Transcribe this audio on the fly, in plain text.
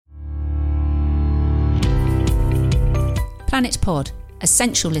Planet Pod,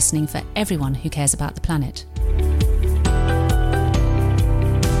 essential listening for everyone who cares about the planet.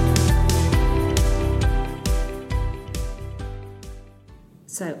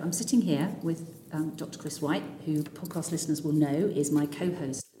 So I'm sitting here with Dr. Chris White, who podcast listeners will know is my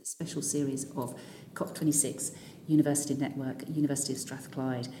co-host for a special series of COP26, University Network, University of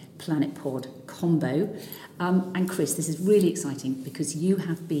Strathclyde, Planet Pod combo. And Chris, this is really exciting because you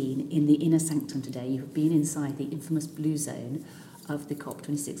have been in the inner sanctum today. You have been inside the infamous blue zone of the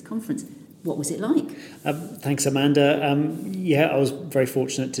COP26 conference. What was it like? Thanks, Amanda. I was very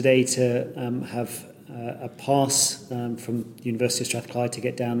fortunate today to have a pass from the University of Strathclyde to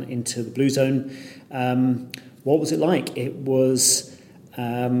get down into the blue zone. What was it like? It was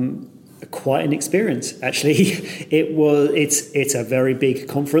quite an experience, actually. It's a very big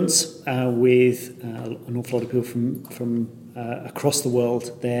conference with an awful lot of people from across the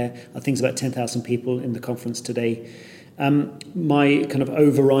world there. I think it's about 10,000 people in the conference today. My kind of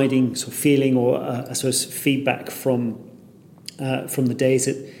overriding sort of feeling or I suppose feedback from the day is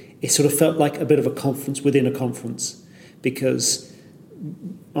that it sort of felt like a bit of a conference within a conference, because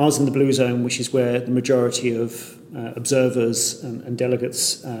I was in the blue zone, which is where the majority of observers and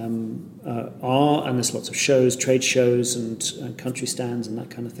delegates are, and there's lots of shows, trade shows and country stands and that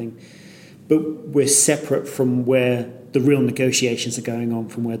kind of thing. But we're separate from where the real negotiations are going on,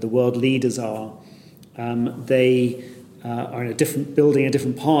 from where the world leaders are. They are in a different building, a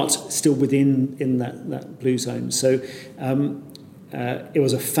different part, still within that blue zone. So it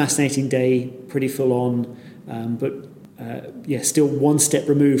was a fascinating day, pretty full on, but still one step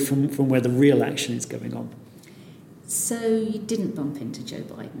removed from where the real action is going on. So you didn't bump into Joe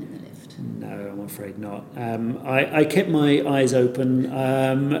Biden in the lift? No, I'm afraid not. I kept my eyes open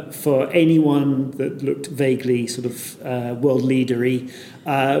for anyone that looked vaguely sort of world leadery,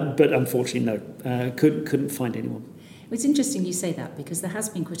 but unfortunately no, couldn't find anyone. It's interesting you say that, because there has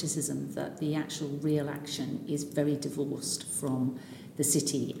been criticism that the actual real action is very divorced from the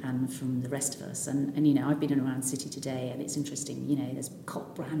city and from the rest of us. And you know, I've been around the city today, and it's interesting, you know, there's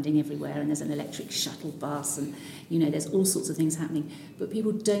COP branding everywhere, and there's an electric shuttle bus, and, you know, there's all sorts of things happening. But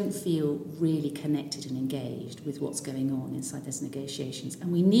people don't feel really connected and engaged with what's going on inside those negotiations.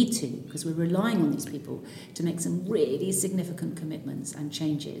 And we need to, because we're relying on these people to make some really significant commitments and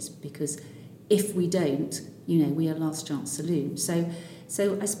changes, because if we don't, you know, we are last chance saloon. So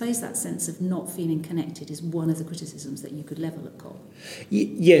I suppose that sense of not feeling connected is one of the criticisms that you could level at COP.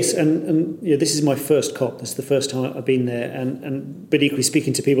 Yes, and you know, this is my first COP. This is the first time I've been there, but equally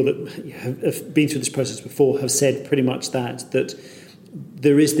speaking to people that have been through this process before have said pretty much that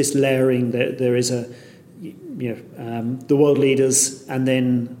there is this layering. There is the world leaders, and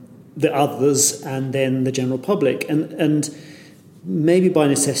then the others, and then the general public, and maybe by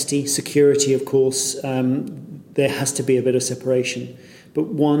necessity, security, of course, there has to be a bit of separation. But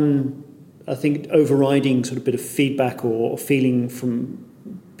one, I think, overriding sort of bit of feedback or feeling from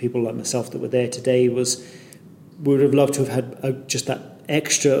people like myself that were there today was we would have loved to have had just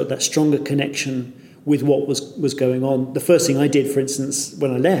that stronger connection with what was going on. The first thing I did, for instance,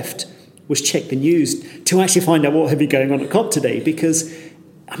 when I left, was check the news to actually find out what had been going on at COP today, because,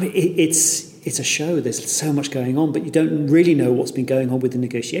 I mean, it's a show. There's so much going on, but you don't really know what's been going on with the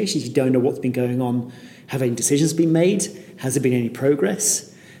negotiations. You don't know what's been going on. Have any decisions been made? Has there been any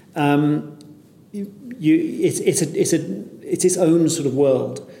progress? It's its own sort of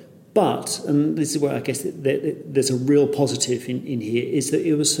world. But, and this is where I guess there's a real positive in here, is that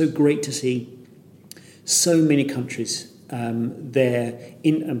it was so great to see so many countries there,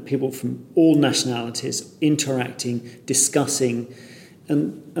 and people from all nationalities interacting, discussing.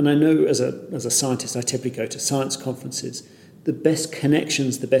 And I know as a scientist, I typically go to science conferences. The best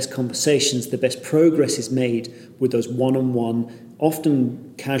connections, the best conversations, the best progress is made with those one-on-one,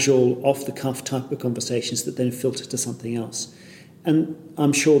 often casual, off-the-cuff type of conversations that then filter to something else. And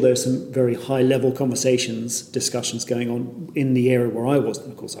I'm sure there's some very high-level discussions going on in the area where I was,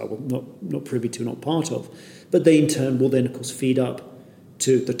 and of course I was not privy to, not part of. But they in turn will then, of course, feed up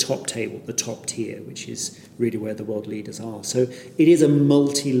to the top table, the top tier, which is really where the world leaders are. So it is a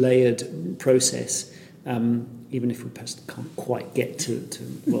multi-layered process, even if we perhaps can't quite get to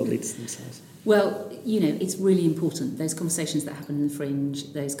world leaders themselves. Well, you know, it's really important, those conversations that happen in the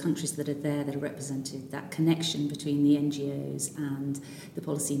fringe, those countries that are there, that are represented, that connection between the NGOs and the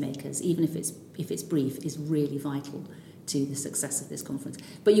policymakers, even if it's brief, is really vital to the success of this conference.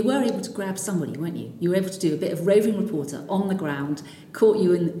 But you were able to grab somebody, weren't you? You were able to do a bit of roving reporter on the ground, caught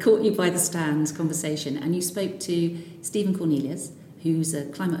you by the stand conversation, and you spoke to Stephen Cornelius, who's a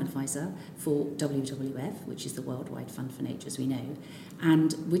climate advisor for WWF, which is the Worldwide Fund for Nature, as we know.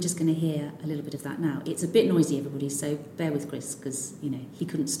 And we're just going to hear a little bit of that now. It's a bit noisy, everybody, so bear with Chris, because, he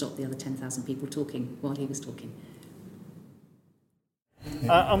couldn't stop the other 10,000 people talking while he was talking.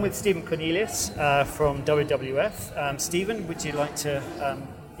 I'm with Stephen Cornelius from WWF. Stephen, would you like to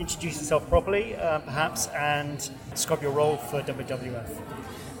introduce yourself properly, perhaps, and describe your role for WWF?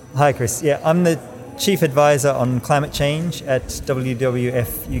 Hi, Chris. Yeah, I'm the Chief Advisor on Climate Change at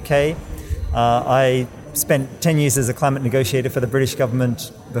WWF UK. I spent 10 years as a climate negotiator for the British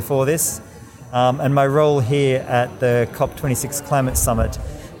government before this, and my role here at the COP26 Climate Summit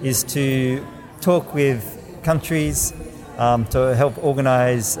is to talk with countries to help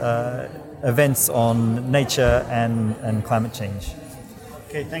organise events on nature and climate change.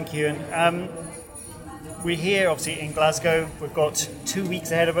 Okay, thank you. And we're here, obviously, in Glasgow. We've got 2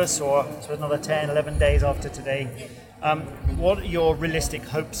 weeks ahead of us, or so another 10, 11 days after today. What are your realistic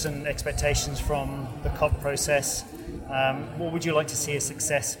hopes and expectations from the COP process? What would you like to see as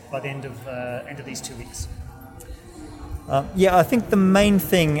success by the end of these 2 weeks? I think the main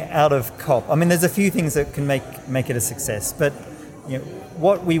thing out of COP, there's a few things that can make it a success, but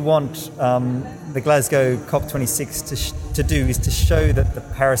what we want the Glasgow COP26 to do is to show that the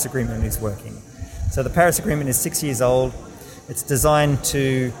Paris Agreement is working. So the Paris Agreement is 6 years old. It's designed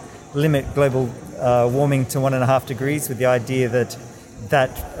to limit global warming to 1.5 degrees with the idea that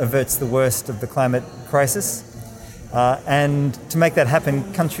averts the worst of the climate crisis. And to make that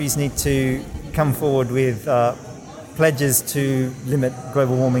happen, countries need to come forward with pledges to limit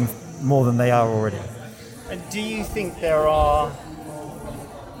global warming more than they are already. And do you think there are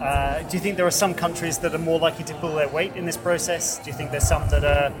some countries that are more likely to pull their weight in this process? Do you think there's some that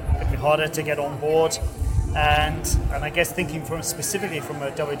are going to be harder to get on board? And I guess thinking specifically from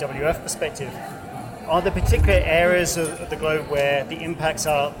a WWF perspective, are there particular areas of the globe where the impacts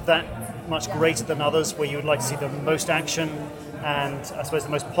are that much greater than others, where you would like to see the most action and I suppose the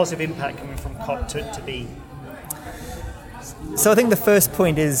most positive impact coming from COP to be? So I think the first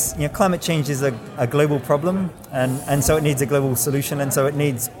point is, climate change is a global problem, and so it needs a global solution, and so it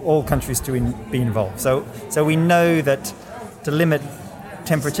needs all countries to be involved. So we know that to limit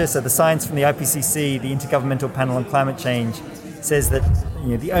temperature, so the science from the IPCC, the Intergovernmental Panel on Climate Change, says that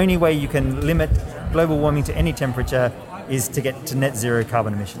the only way you can limit global warming to any temperature is to get to net zero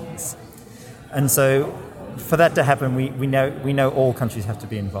carbon emissions. And so for that to happen, we know all countries have to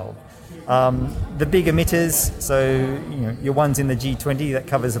be involved. The big emitters, so your ones in the G20 that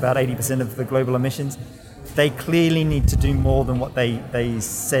covers about 80% of the global emissions, they clearly need to do more than what they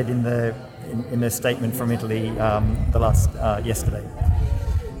said in the statement from Italy yesterday.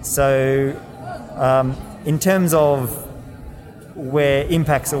 So in terms of where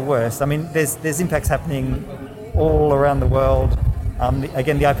impacts are worst, there's impacts happening all around the world.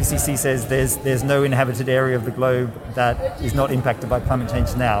 Again, the IPCC says there's no inhabited area of the globe that is not impacted by climate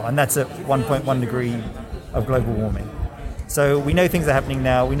change now, and that's at 1.1 degree of global warming. So we know things are happening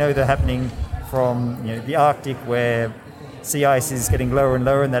now. We know they're happening from the Arctic, where sea ice is getting lower and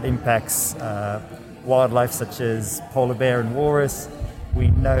lower, and that impacts wildlife such as polar bear and walrus. We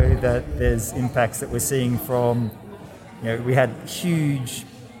know that there's impacts that we're seeing from, we had huge,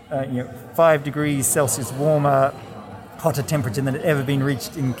 5 degrees Celsius warmer, hotter temperature than had ever been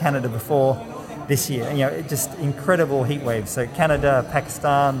reached in Canada before this year. Just incredible heat waves. So Canada,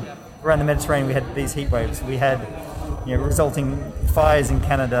 Pakistan, around the Mediterranean, we had these heat waves. We had resulting fires in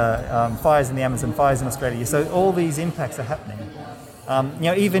Canada, fires in the Amazon, fires in Australia. So all these impacts are happening.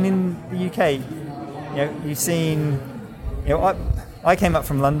 Even in the UK, you've seen, I came up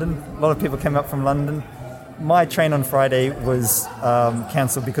from London. A lot of people came up from London. My train on Friday was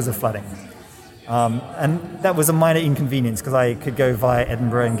cancelled because of flooding. And that was a minor inconvenience because I could go via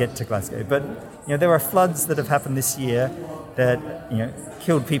Edinburgh and get to Glasgow. But there are floods that have happened this year that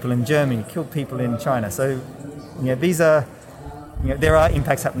killed people in Germany, killed people in China. So there are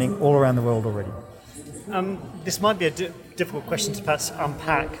impacts happening all around the world already. This might be a difficult question to perhaps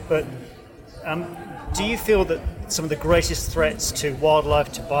unpack, but do you feel that some of the greatest threats to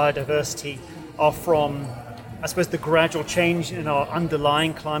wildlife, to biodiversity, are from, I suppose, the gradual change in our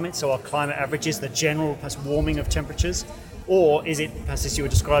underlying climate, so our climate averages, the general warming of temperatures? Or is it, as you were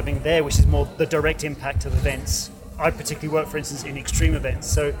describing there, which is more the direct impact of events? I particularly work, for instance, in extreme events,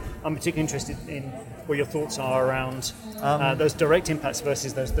 so I'm particularly interested in what your thoughts are around those direct impacts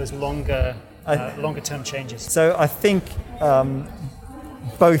versus those longer term changes. So I think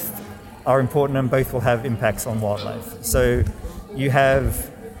both are important and both will have impacts on wildlife. So you have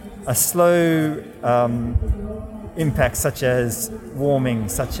a slow impact such as warming,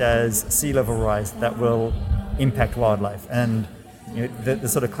 such as sea level rise, that will impact wildlife. And the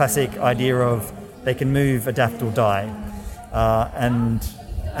sort of classic idea of they can move, adapt, or die, and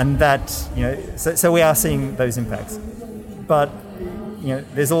that so we are seeing those impacts, but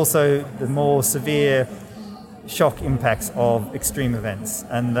there's also the more severe shock impacts of extreme events,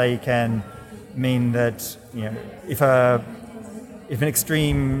 and they can mean that if an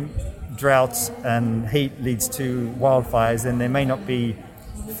extreme drought and heat leads to wildfires, then there may not be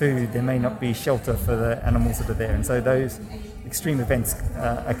food, there may not be shelter for the animals that are there, and so those extreme events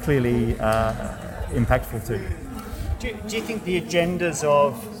are clearly impactful too. Do you think the agendas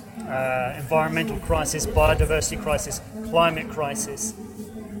of environmental crisis, biodiversity crisis, climate crisis,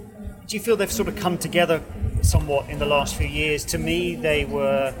 do you feel they've sort of come together somewhat in the last few years? To me, they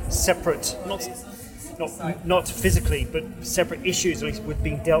were separate, not physically, but separate issues, at least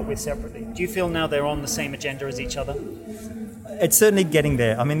being dealt with separately. Do you feel now they're on the same agenda as each other? It's certainly getting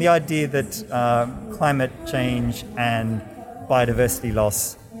there. I mean, the idea that climate change and biodiversity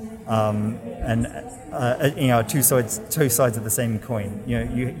loss are two sides of the same coin.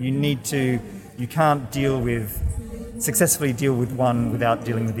 You can't successfully deal with one without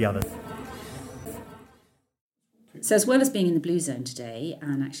dealing with the other. So as well as being in the Blue Zone today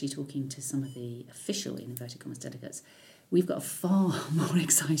and actually talking to some of the official, in inverted commas, delegates, we've got a far more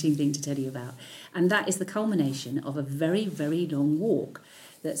exciting thing to tell you about. And that is the culmination of a very, very long walk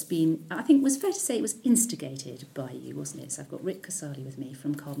that's been, I think it was fair to say it was instigated by you, wasn't it? So I've got Rick Casali with me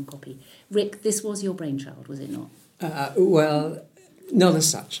from Carbon Copy. Rick, this was your brainchild, was it not? Well, not as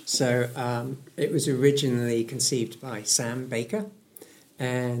such. So it was originally conceived by Sam Baker,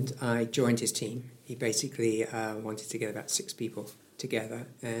 and I joined his team. He basically wanted to get about 6 people together,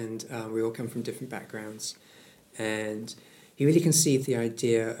 and we all come from different backgrounds. And he really conceived the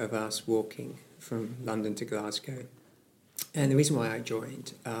idea of us walking from London to Glasgow. And the reason why I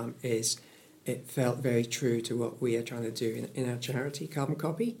joined is it felt very true to what we are trying to do in our charity, Carbon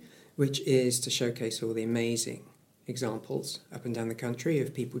Copy, which is to showcase all the amazing examples up and down the country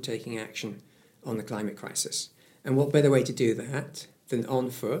of people taking action on the climate crisis. And what better way to do that than on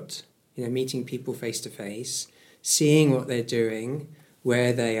foot, meeting people face to face, seeing what they're doing,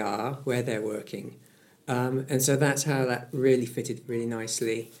 where they are, where they're working. And so that's how that really fitted really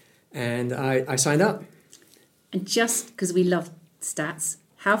nicely. And I signed up. And just because we love stats,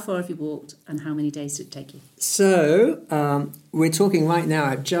 how far have you walked and how many days did it take you? So we're talking right now,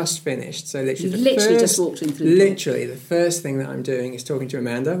 I've just finished. So literally, just walked in through the Literally, the first thing that I'm doing is talking to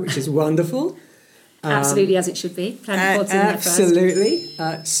Amanda, which is wonderful. Absolutely, as it should be. Plenty of pods in there first.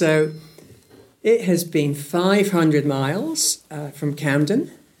 Absolutely. So it has been 500 miles from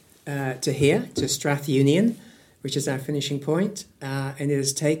Camden to here, to Strath Union, which is our finishing point. And it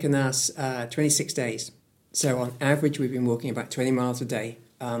has taken us 26 days. So on average, we've been walking about 20 miles a day,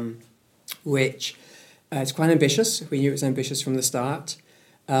 which is quite ambitious. We knew it was ambitious from the start.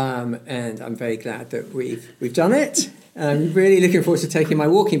 And I'm very glad that we've done it. I'm really looking forward to taking my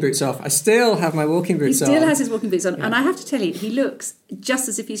walking boots off. I still have my walking boots on. He still has his walking boots on. Yeah. And I have to tell you, he looks just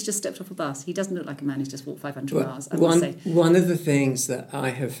as if he's just stepped off a bus. He doesn't look like a man who's just walked 500 miles, I must say. One of the things that I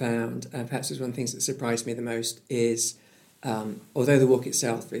have found, and perhaps is one of the things that surprised me the most, is although the walk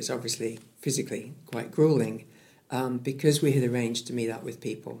itself is obviously physically quite grueling, because we had arranged to meet up with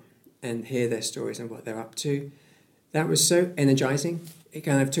people and hear their stories and what they're up to, that was so energizing. It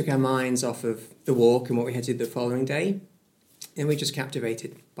kind of took our minds off of the walk and what we had to do the following day. And we're just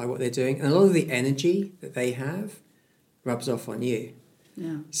captivated by what they're doing. And a lot of the energy that they have rubs off on you.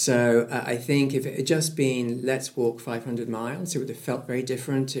 Yeah. So I think if it had just been, let's walk 500 miles, it would have felt very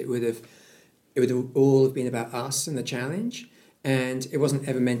different. It would have all been about us and the challenge. And it wasn't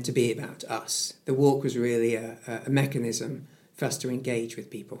ever meant to be about us. The walk was really a mechanism for us to engage with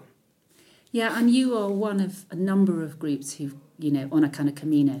people. Yeah, and you are one of a number of groups who've, on a kind of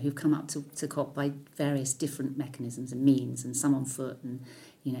Camino, who've come up to COP by various different mechanisms and means, and some on foot and,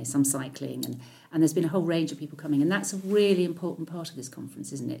 some cycling. And there's been a whole range of people coming. And that's a really important part of this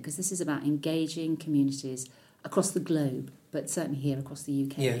conference, isn't it? Because this is about engaging communities across the globe, but certainly here across the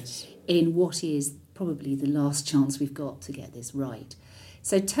UK, yes, in what is probably the last chance we've got to get this right.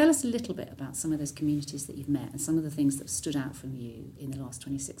 So tell us a little bit about some of those communities that you've met and some of the things that stood out from you in the last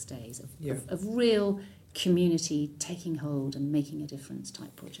 26 days of real community taking hold and making a difference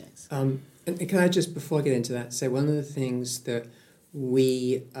type projects. And can I just, before I get into that, say one of the things that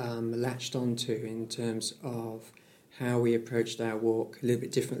we latched onto in terms of how we approached our walk a little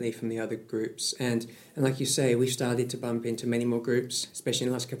bit differently from the other groups. And like you say, we've started to bump into many more groups, especially in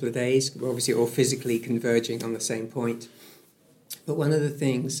the last couple of days. We're obviously all physically converging on the same point. But one of the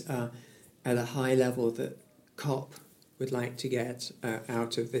things at a high level that COP would like to get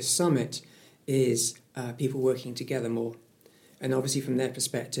out of this summit is people working together more. And obviously from their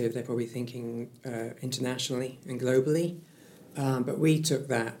perspective, they're probably thinking internationally and globally. But we took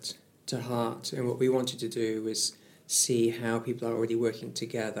that to heart, and what we wanted to do was see how people are already working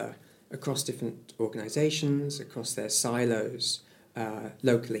together across different organisations, across their silos,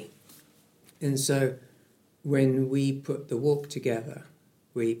 locally. And so when we put the walk together,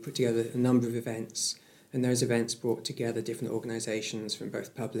 we put together a number of events, and those events brought together different organisations from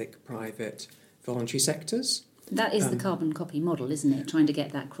both public, private, voluntary sectors. That is the carbon copy model, isn't it? Trying to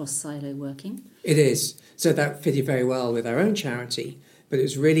get that cross-silo working. It is. So that fitted very well with our own charity, but it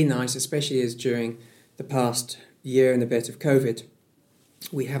was really nice, especially as during the past year and a bit of COVID,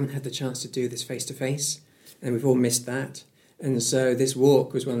 we haven't had the chance to do this face-to-face, and we've all missed that. And so this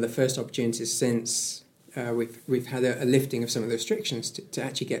walk was one of the first opportunities since we've had a lifting of some of the restrictions to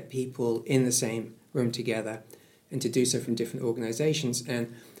actually get people in the same room together, and to do so from different organisations.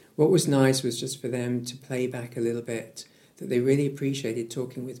 And what was nice was just for them to play back a little bit, that they really appreciated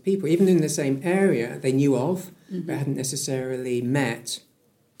talking with people, even in the same area they knew of, but hadn't necessarily met,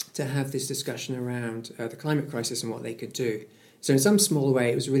 to have this discussion around the climate crisis and what they could do. So in some small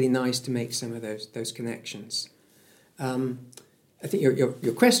way, it was really nice to make some of those connections. I think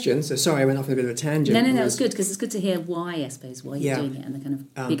your question, so sorry I went off on a bit of a tangent. No, it's good, because it's good to hear why, I suppose, why you're doing it, and the kind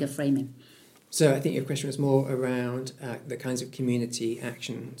of bigger framing. So I think your question was more around the kinds of community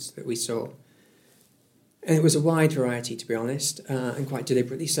actions that we saw. And it was a wide variety, to be honest, and quite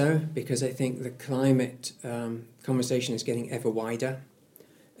deliberately so, because I think the climate conversation is getting ever wider.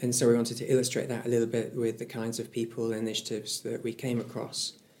 And so we wanted to illustrate that a little bit with the kinds of people and initiatives that we came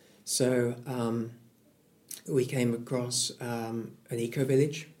across. So we came across an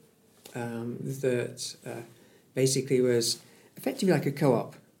eco-village that basically was effectively like a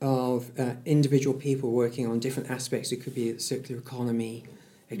co-op of individual people working on different aspects. It could be the circular economy,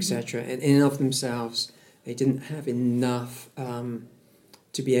 etc. And in and of themselves, they didn't have enough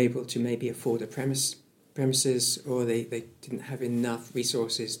to be able to maybe afford a premises, or they didn't have enough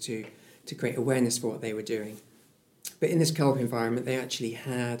resources to create awareness for what they were doing. But in this co-op environment, they actually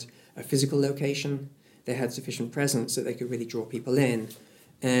had a physical location, they had sufficient presence that they could really draw people in,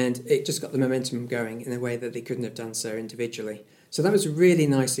 and it just got the momentum going in a way that they couldn't have done so individually. So that was a really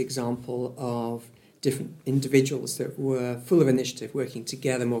nice example of different individuals that were full of initiative, working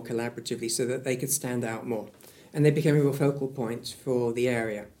together more collaboratively so that they could stand out more. And they became a real focal point for the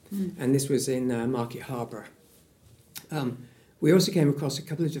area. And this was in Market Harbour. We also came across a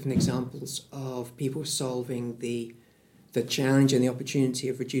couple of different examples of people solving the challenge and the opportunity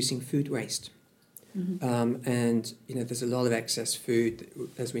of reducing food waste. And there's a lot of excess food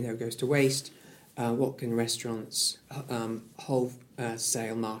that, as we know, goes to waste. What can restaurants,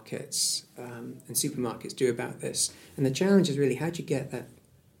 wholesale markets and supermarkets do about this? And the challenge is really, how do you get that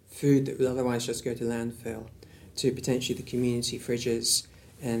food that would otherwise just go to landfill to potentially the community fridges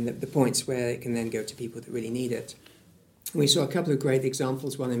and the points where it can then go to people that really need it? We saw a couple of great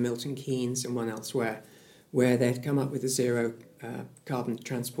examples, one in Milton Keynes and one elsewhere, where they'd come up with a zero carbon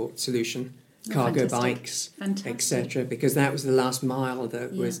transport solution, cargo bikes, etc., because that was the last mile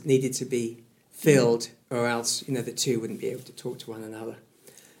that was needed to be filled, or else the two wouldn't be able to talk to one another.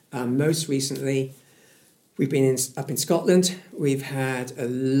 Most recently, we've been up in Scotland. We've had a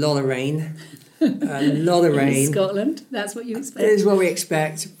lot of rain. In Scotland, that's what you expect. It is what we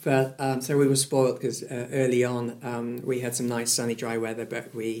expect, but so we were spoiled because early on we had some nice sunny dry weather,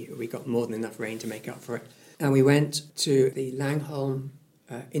 but we got more than enough rain to make up for it. And we went to the Langholm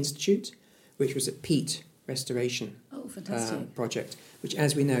Institute, which was a peat restoration project, which,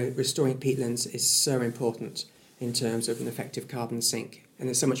 as we know, restoring peatlands is so important in terms of an effective carbon sink, and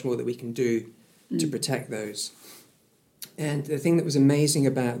there's so much more that we can do to protect those. And the thing that was amazing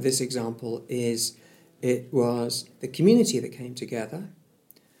about this example is it was the community that came together,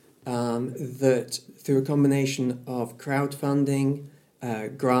 that through a combination of crowdfunding,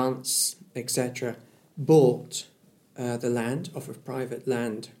 grants, etc., bought the land off of private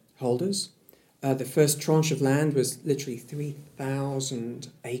land holders. The first tranche of land was literally 3,000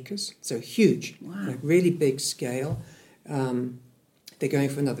 acres, so huge, like really big scale. They're going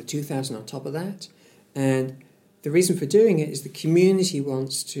for another 2,000 on top of that. And the reason for doing it is the community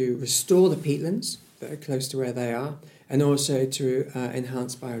wants to restore the peatlands that are close to where they are, and also to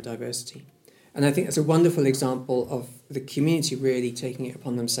enhance biodiversity. And I think that's a wonderful example of the community really taking it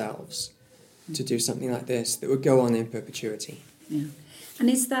upon themselves to do something like this that would go on in perpetuity. Yeah. And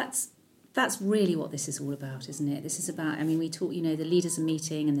that's really what this is all about, isn't it? This is about, we talk, the leaders are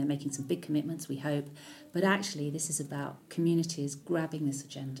meeting and they're making some big commitments, we hope, but actually this is about communities grabbing this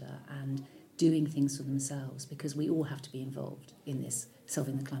agenda and doing things for themselves, because we all have to be involved in this,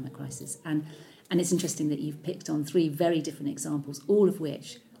 solving the climate crisis. And And it's interesting that you've picked on 3 very different examples, all of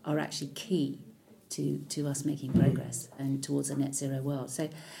which are actually key to us making progress and towards a net zero world. So,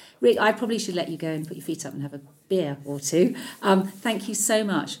 Rick, I probably should let you go and put your feet up and have a beer or 2. Thank you so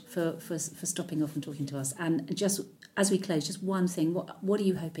much for stopping off and talking to us. And just as we close, just one thing: what are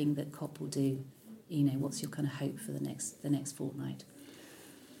you hoping that COP will do? What's your kind of hope for the next fortnight?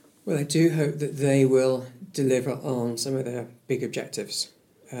 Well, I do hope that they will deliver on some of their big objectives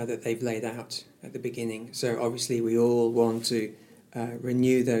that they've laid out at the beginning. So obviously we all want to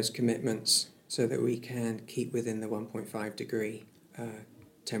renew those commitments so that we can keep within the 1.5 degree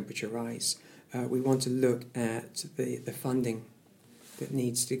temperature rise. We want to look at the funding that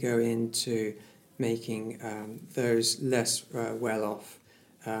needs to go into making those less well-off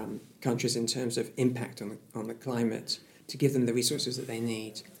countries in terms of impact on the climate, to give them the resources that they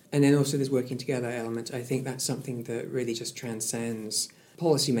need. And then also this working together element. I think that's something that really just transcends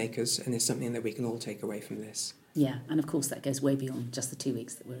policymakers and is something that we can all take away from this. Yeah, and of course that goes way beyond just the 2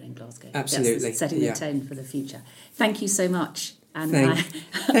 weeks that we're in Glasgow. Absolutely. That's setting the tone for the future. Thank you so much. And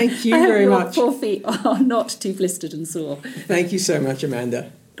thank you very much. Your poor feet are not too blistered and sore. Thank you so much,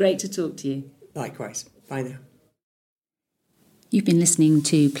 Amanda. Great to talk to you. Likewise. Bye now. You've been listening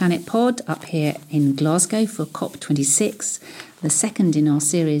to Planet Pod up here in Glasgow for COP26, the second in our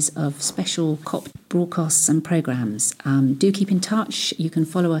series of special COP broadcasts and programmes. Do keep in touch. You can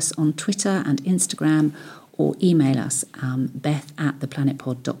follow us on Twitter and Instagram, or email us,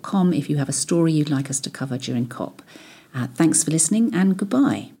 beth@theplanetpod.com, if you have a story you'd like us to cover during COP. Thanks for listening, and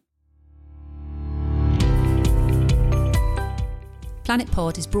goodbye. Planet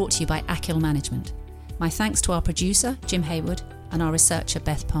Pod is brought to you by Achill Management. My thanks to our producer, Jim Hayward, and our researcher,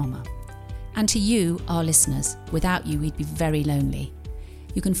 Beth Palmer. And to you, our listeners. Without you, we'd be very lonely.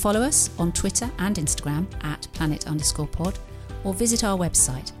 You can follow us on Twitter and Instagram @planet_pod, or visit our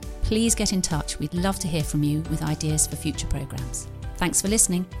website. Please get in touch. We'd love to hear from you with ideas for future programmes. Thanks for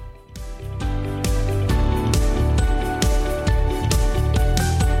listening.